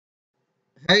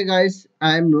Hi guys,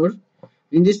 I am Nur.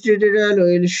 In this tutorial,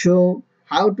 we will show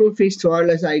how to fix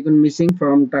wireless icon missing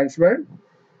from Taskbar.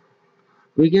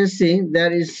 We can see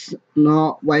there is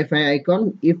no Wi-Fi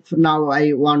icon. If now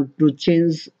I want to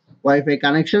change Wi-Fi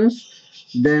connections,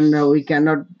 then we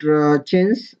cannot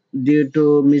change due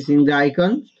to missing the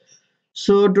icon.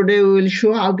 So today we will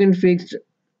show how can fix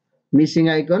missing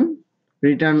icon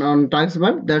written on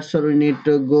Taskbar. That's why we need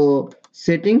to go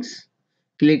settings,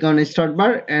 click on start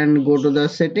bar and go to the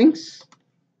settings.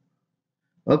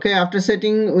 Okay, after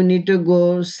setting, we need to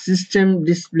go system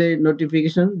display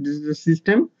notification. This is the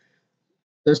system.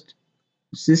 Just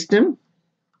system.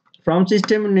 From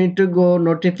system, we need to go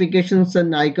notifications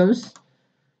and icons.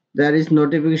 There is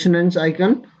notification and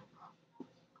icon.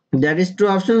 There is two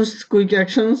options: quick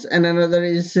actions, and another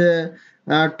is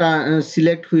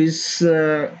select which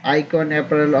icon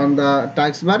appear on the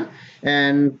taskbar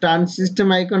and turn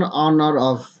system icon on or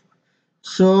off.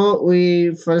 So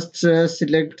we first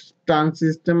select turn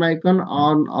system icon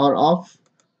on or off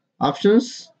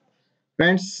options.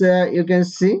 Friends, you can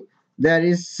see there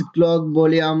is clock,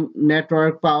 volume,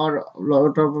 network, power,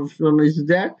 lot of option is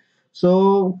there.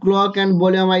 So clock and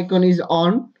volume icon is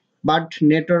on, but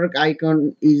network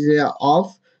icon is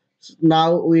off.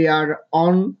 Now we are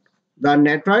on the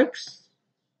networks.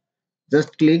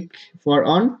 Just click for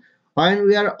on. When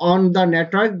we are on the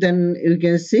network, then you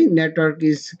can see network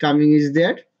is coming is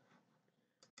there.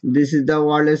 This is the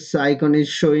wireless icon is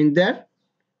showing there.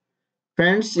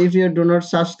 Friends, if you do not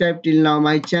subscribe till now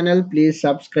my channel, please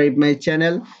subscribe my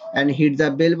channel and hit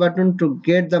the bell button to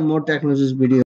get the more technology video.